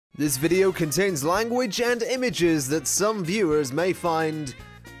This video contains language and images that some viewers may find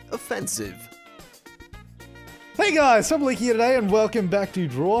offensive. Hey guys, Tom Leak here today, and welcome back to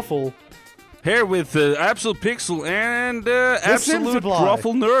Drawful. Here with Absolute Pixel and Absolute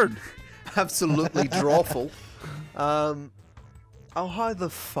Drawful Nerd. Absolutely Drawful. Oh, how the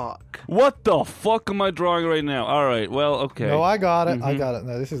fuck? What the fuck am I drawing right now? Alright, well, okay. No, I got it. I got it.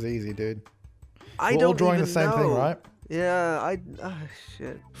 No, this is easy, dude. We're all drawing the same thing, right? Yeah,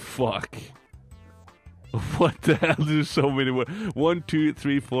 shit. Fuck. What the hell? There's so many words. 1, 2,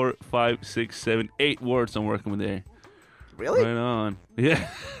 3, 4, 5, 6, 7, 8 words I'm working with there. Really? Right on. Yeah.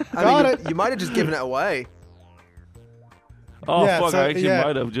 Got it. You might have just given it away. Oh, Yeah, fuck, so, I actually yeah.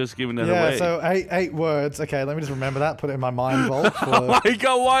 might have just given that Yeah, away. so eight words. Okay, let me just remember that. Put it in my mind vault. Oh my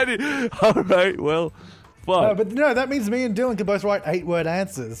god, why did... Alright, well, fuck. But no, that means me and Dylan can both write 8-word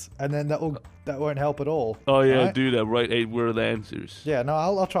answers, and then that won't help at all. Oh yeah, right? do that. Write 8-word answers. Yeah, no,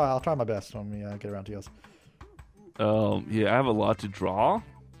 I'll try. I'll try my best when we get around to yours. Yeah, I have a lot to draw.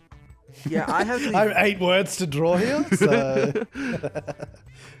 Yeah, I have. I have 8 words to draw here, so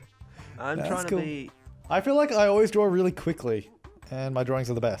I'm That's trying cool. to be. I feel like I always draw really quickly, and my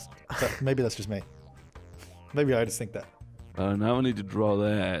drawings are the best. But maybe that's just me. Maybe I just think that. Now I need to draw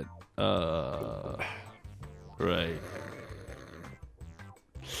that. Right.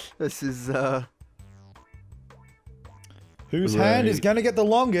 This is Whose hand is gonna get the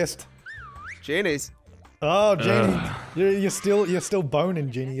longest? Genie's. Oh, Genie, you're still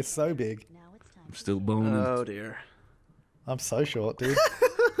boning, Genie. You're so big. I'm still boning. Oh dear. I'm so short, dude.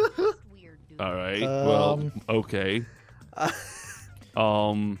 All right. Well, okay.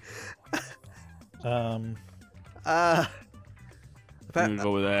 I'm gonna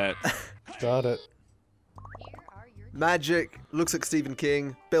go with that. Got it. Magic looks like Stephen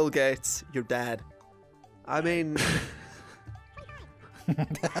King. Bill Gates, your dad. I mean.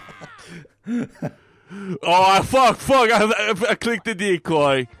 Oh, fuck! I clicked the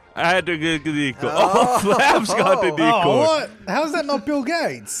decoy. I had to click the decoy. Oh, Flab's got the decoy. Oh, what? How's that not Bill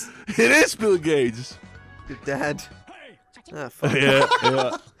Gates? It is Bill Gates. Your dad. Ah, fuck.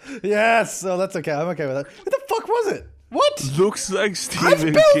 Yeah. Yes. So that's okay. I'm okay with that. What the fuck was it? What? Looks like That's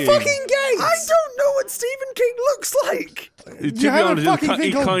Stephen Bill King. fucking Gates. I don't know what Stephen King looks like. To be have a honest, fucking thing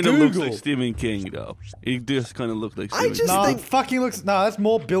he called kind of looks Google. like Stephen King, though. He just kind of looks like I Stephen just King. No, think- it fucking looks. No, that's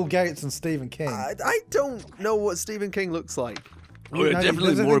more Bill Gates than Stephen King. I don't know what Stephen King looks like. Oh, yeah, No, definitely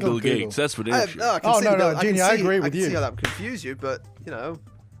there's a more thing Bill called Google. Gates. That's for I damn sure. can Oh, see no, the- no, Genie, I agree with I can you. see how that would confuse you, but you know.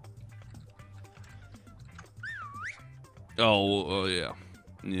 Oh, yeah.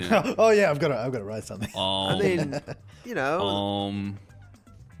 Yeah. Oh yeah, I've got to write something. I mean, you know.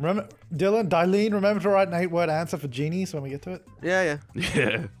 Remember, Dylan, Dylene, remember to write an 8-word answer for genies when we get to it, Yeah.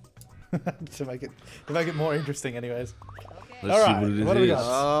 Yeah. to make it more interesting. Anyways, Let's all see right, what it is. what do we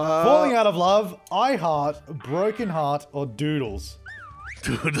got? Falling out of love, I heart, broken heart, or doodles.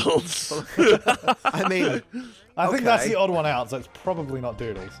 Doodles. I mean, I think that's Okay. the odd one out, so it's probably not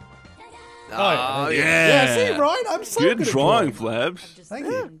doodles. oh, Yeah. Yeah, see, right? I'm so Good good at drawing, Flabs. Thank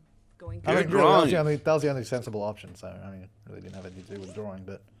you. I mean, Good really, drawing. that was the only sensible option. So I mean, really didn't have anything to do with drawing,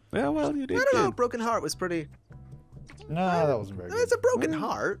 but Yeah, well, you did I don't know. good. Broken Heart was pretty. no, that wasn't very good. It's a broken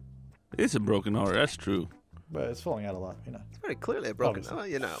heart. It's a broken heart, that's true. But it's falling out of love, you know. It's very clearly a broken. Obviously. Oh,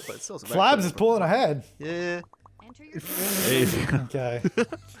 you know, but it's also. very Flabs clearly is pulling ahead. Yeah. Hey, Okay.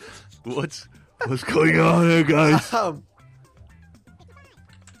 what's going on here, guys?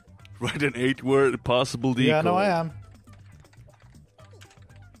 Write an 8-word possible decoy. Yeah, no, I am.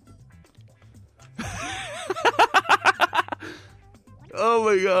 Oh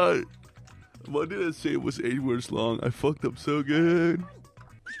my god. What did I say it was 8 words long? I fucked up so good.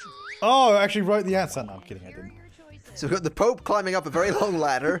 Oh, I actually wrote the answer. No, I'm kidding, I didn't. So we've got the Pope climbing up a very long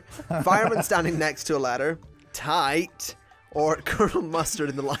ladder, fireman standing next to a ladder, tight, or Colonel Mustard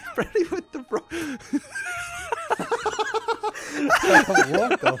in the library with the bro.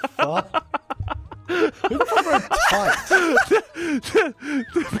 What the fuck? Who the fuck wrote tight?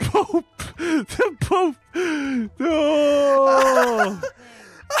 The Pope! The Pope! No!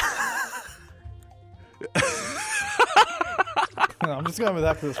 I'm just going with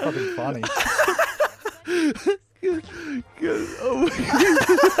that because it's fucking funny. Oh my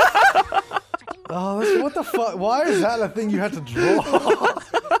god. Oh, what the fuck? Why is that a thing you had to draw?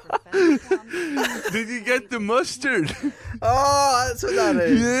 Did you get the mustard? Oh, that's what that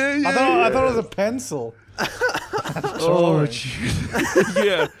is. Yeah. I thought it was a pencil. Oh, jeez.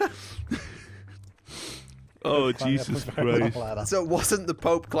 Yeah. Oh, Jesus Christ. So it wasn't the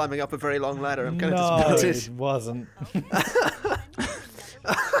Pope climbing up a very long ladder. I'm kind No, of disappointed. it wasn't.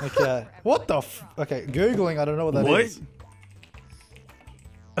 Okay. What the f... Okay, Googling, I don't know what that is.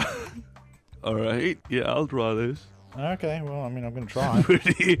 What? All right. Yeah, I'll draw this. Okay, well, I mean, I'm gonna try.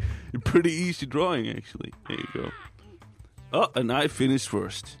 Pretty easy drawing, actually. There you go. Oh, and I finished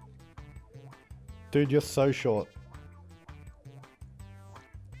first. Dude, you're so short.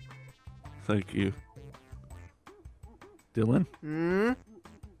 Thank you. Dylan? I'm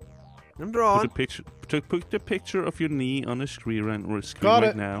Put drawing. the picture of your knee on the screen Got right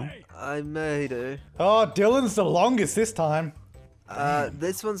it. now. I may do. Oh, Dylan's the longest this time.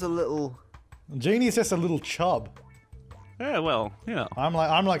 This one's a little... Genie's just a little chub. Yeah, well, yeah. I'm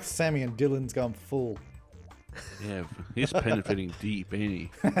like Sammy and Dylan's gone full. Yeah, he's penetrating deep, ain't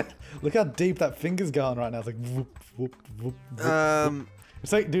he? Look how deep that finger's going right now. It's like whoop, whoop, whoop, whoop.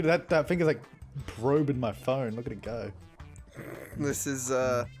 It's like, dude, that finger's like probing my phone. Look at it go. This is,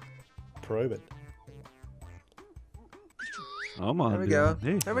 Probe it. Come on, there we go.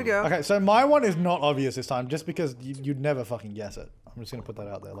 Hey. There we go. Okay, so my one is not obvious this time, just because you'd never fucking guess it. I'm just gonna put that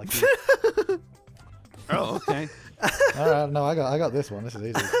out there. Like, Oh, okay. all right, no, I got this one. This is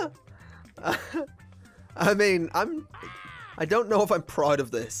easy. I mean, I don't know if I'm proud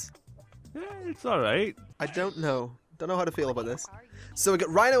of this. Yeah, it's all right. I don't know. Don't know how to feel about this. So we got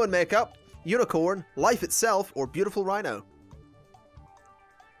Rhino and Makeup, Unicorn, Life Itself, or Beautiful Rhino.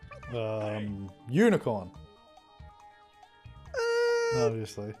 Unicorn.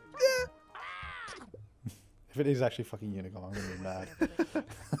 Obviously. Yeah. If it is actually fucking unicorn, I'm gonna be mad.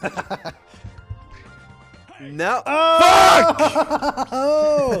 No.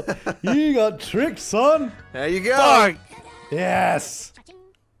 Oh, you got tricked, son. There you go. Fuck! Yes.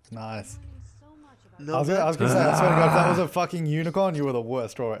 Nice. No, I was gonna say, I swear to God, if that was a fucking unicorn, you were the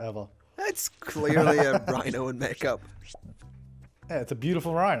worst drawer ever. it's clearly a Rhino and Makeup. Yeah, it's a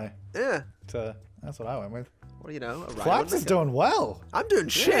beautiful rhino. Yeah. So that's what I went with. What do you know? A Rhino Flaps and is Makeup. doing well. I'm doing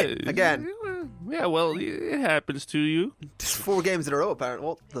shit again. Yeah, well, it happens to you. Just 4 games in a row, apparently.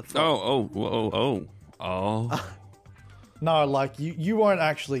 What the fuck? Oh. No, like you won't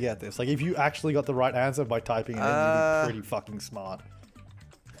actually get this. Like if you actually got the right answer by typing it in, you'd be pretty fucking smart.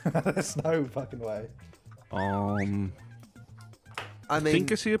 There's no fucking way. I mean,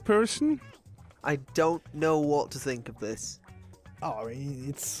 Think I see a person? I don't know what to think of this. Oh, I mean,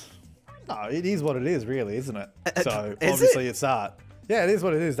 it is what it is, really, isn't it? So Is obviously it's that. Yeah, it is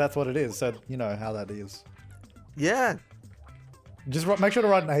what it is. That's what it is. So you know how that is. Yeah. Just make sure to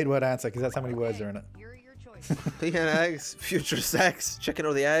write an 8-word answer because that's how many words are in it. Your choice. Pecan eggs, future sex, chicken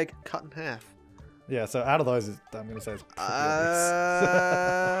or the egg, cut in half. Yeah, so out of those, I'm gonna say it's I'm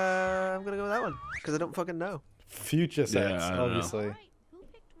gonna go with that one because I don't fucking know. future sex, Yeah, I don't know. obviously. Right, who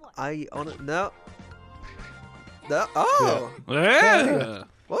picked what? I on it. No. No. Oh. Yeah.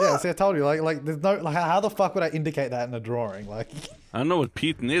 What? Yeah, see, I told you, like, there's no, like, how the fuck would I indicate that in a drawing? Like, I don't know what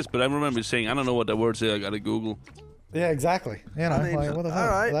Peyton is, but I remember saying, I don't know what that word is. I gotta Google. yeah, exactly. You know, mean, like, what the fuck?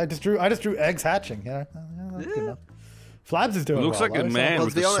 alright. I just drew eggs hatching. You know, that's good enough. Flabs is doing Looks well, like a though, so- man. Well,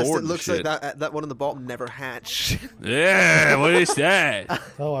 with to be the honest, sword it and looks like shit. that one on the bottom never hatched. Yeah, what is that?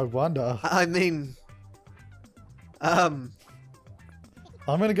 Oh, I wonder. I mean, I'm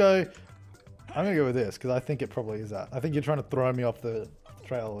gonna go with this because I think it probably is that. I think you're trying to throw me off the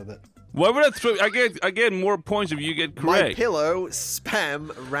trail with it. Why would I throw? I get more points if you get my correct. pillow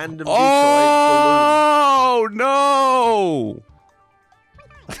spam random decoy Oh no!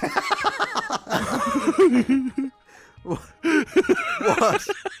 balloon. What? Here's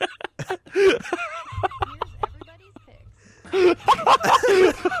everybody's picks.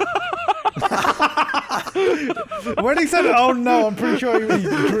 When he said, "Oh no," I'm pretty sure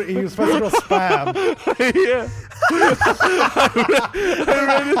he was supposed to draw spam. Yeah. I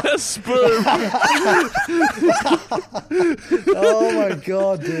read it as sperm. Oh my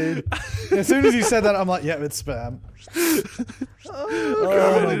god, dude! As soon as you said that, I'm like, "Yeah, it's spam."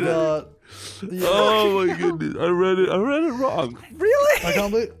 Oh my god! Yeah. Oh my goodness! I read it wrong. Really? I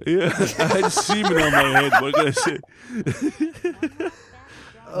can't believe. Yeah, I had semen on my head. What can I say?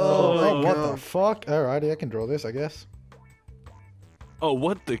 Oh, what God. the fuck? Alrighty, I can draw this, I guess. Oh,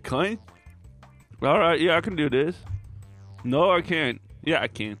 what the kind? All right, yeah, I can do this. No, I can't. Yeah, I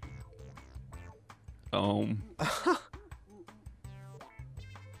can.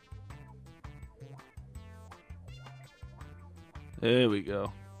 There we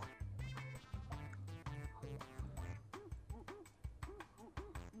go.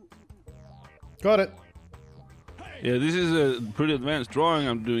 Got it. Yeah, this is a pretty advanced drawing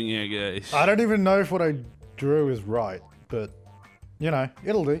I'm doing here, guys. I don't even know if what I drew is right, but you know,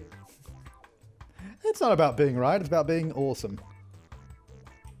 it'll do. It's not about being right; it's about being awesome.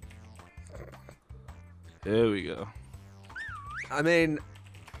 There we go. I mean,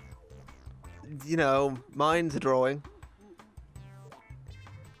 you know, mine's a drawing.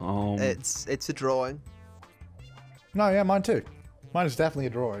 It's a drawing. No, yeah, mine too. Mine is definitely a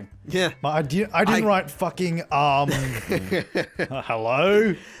drawing. Yeah. I didn't write fucking hello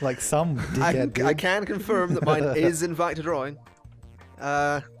like some dickhead did. I can confirm that mine is in fact a drawing.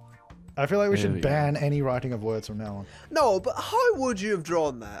 I feel like we There we should go. ban any writing of words from now on. No, but how would you have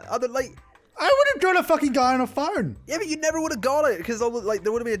drawn that? Other like, I would have drawn a fucking guy on a phone. yeah, but you never would have got it because like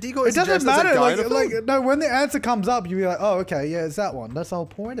there would have been a decoy. It doesn't suggest there's a matter. guy on a phone. Like no, when the answer comes up, you'll be like, oh, okay, yeah, it's that one. That's the whole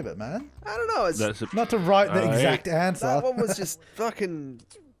point of it, man. I don't know. It's, That's a, Not to write the Alright. exact answer. that one was just fucking.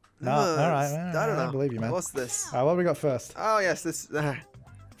 No, all right, man, I don't know. I believe you, man. What's this? All right, what do we got first? Oh yes, this.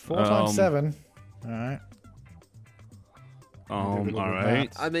 4 times 7. All right. all Good little right.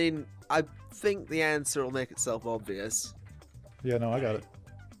 maths. I mean, I think the answer will make itself obvious. Yeah, no, I got it.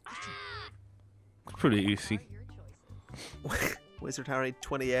 Pretty easy. Your choice. Wizard Harry,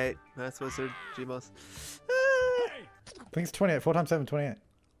 28. Math Wizard, Gmos. I think it's 28. 4 times 7, 28.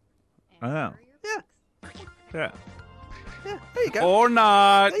 Oh. Yeah, Yeah. yeah. There you go. Or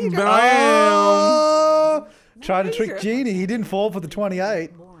not. There you go. Bam. Oh! Trying to There you trick go. Genie. He didn't fall for the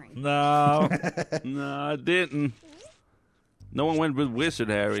 28. Boring. No. No, I didn't. No one went with Wizard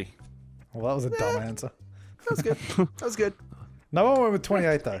Harry. Well, that was a dumb answer. That was good. That was good. No one went with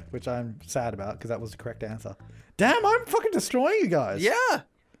 28 though, which I'm sad about because that was the correct answer. Damn, I'm fucking destroying you guys. Yeah.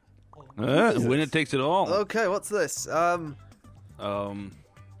 Winner takes it all. Okay, what's this? I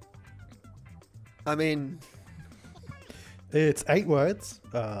mean, It's 8 words.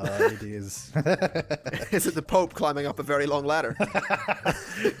 It is. is it the Pope climbing up a very long ladder?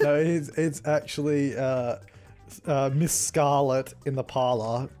 No, it's actually Miss Scarlet in the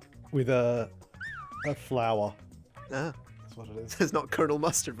parlor with a flower. Ah, That's what it is. it's not Colonel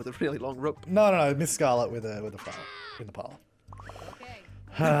Mustard with a really long rope. No, Miss Scarlet with a flower in the parlor. Okay.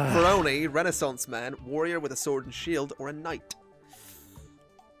 Baroni, Renaissance man, warrior with a sword and shield, or a knight.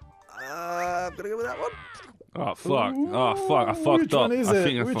 I'm gonna go with that one. Oh, fuck. Oh, fuck. I fucked Which up. one is I it?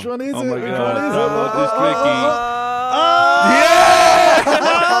 think I Which fucked- one is oh it? my Which God. one is Oh, this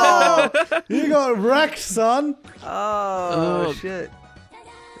tricky. it? You got wrecked, son. Oh, shit.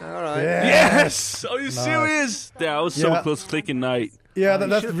 All right. Yeah. Yes! Are you serious? Yeah, I was so Yeah. close clicking night. Yeah, Oh, you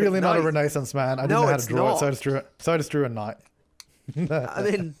that's should've really picked not a knight. Renaissance man. I didn't No, know how it's to draw not. it, so I just drew a knight. I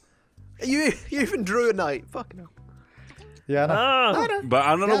mean, you even drew a knight. Fucking hell. Yeah, no. Ah, but I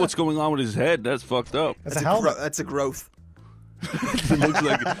don't know Yeah. what's going on with his head. That's fucked up. It's a helmet. That's a growth. It looks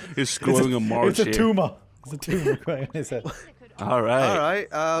like it's growing a march It's a here. tumor. It's a tumor growing in his head. All right.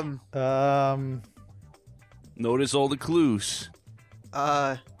 All right. Notice all the clues. Is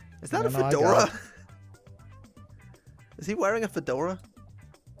that a No, I got fedora? it. Is he wearing a fedora?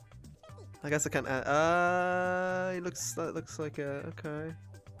 I guess I can't. He looks. That looks like a. Okay.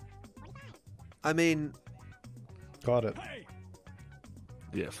 I mean. Got it.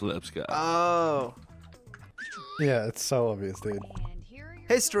 Yeah, Flip's got it. Oh. Yeah, it's so obvious, dude. And here are your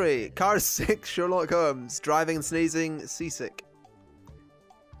History. Car sick. Sherlock Holmes. Driving and sneezing. Seasick.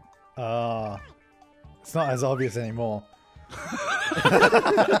 It's not as obvious anymore.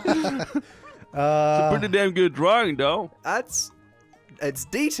 It's a pretty damn good drawing, though. It's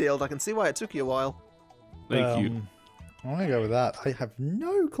detailed. I can see why it took you a while. Thank you. I'm gonna go with that. I have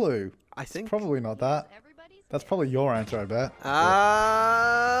no clue. I think. Probably not that. everybody's That's probably your answer, I bet.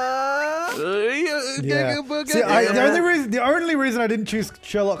 Yeah. See, the only reason I didn't choose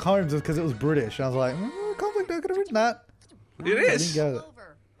Sherlock Holmes is because it was British. I was like, ConflictNerd could have written that. It I didn't is. go with it.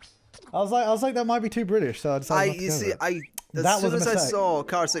 over. I was like, that might be too British, so I decided not to You go see, with it. as That soon was as a I mistake. saw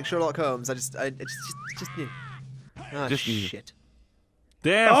Car Sick Sherlock Holmes, I just knew. Ah, Just knew. shit.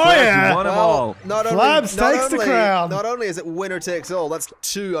 Damn, Oh, Flash, yeah. you won them all. Not Flabs takes the crown. Not only is it winner takes all, that's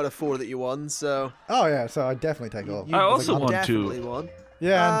 2 out of 4 that you won. So Oh yeah, so I definitely take off. you I also like, won definitely 2. won.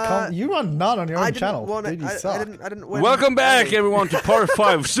 Yeah, and you won none on your I own didn't channel. want Dude, you I suck. didn't win. Welcome back, any. everyone, to part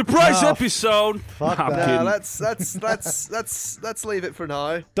 5 surprise No, episode. fuck I'm that. kidding. Let's leave it for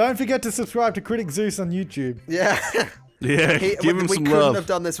now. Don't forget to subscribe to Critic Zeus on YouTube. Yeah. Yeah, give him we some couldn't love. have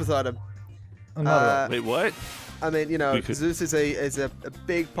done this without him. Not at all. Wait, what? I mean, you know, We could- Zeus is a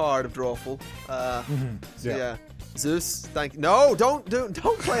big part of Drawful. So Yeah. yeah. Zeus, thank you. No, don't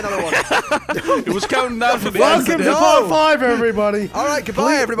play another one. It was counting down for the Welcome end. to No. part 5, everybody. All right,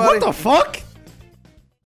 goodbye, everybody. What the fuck?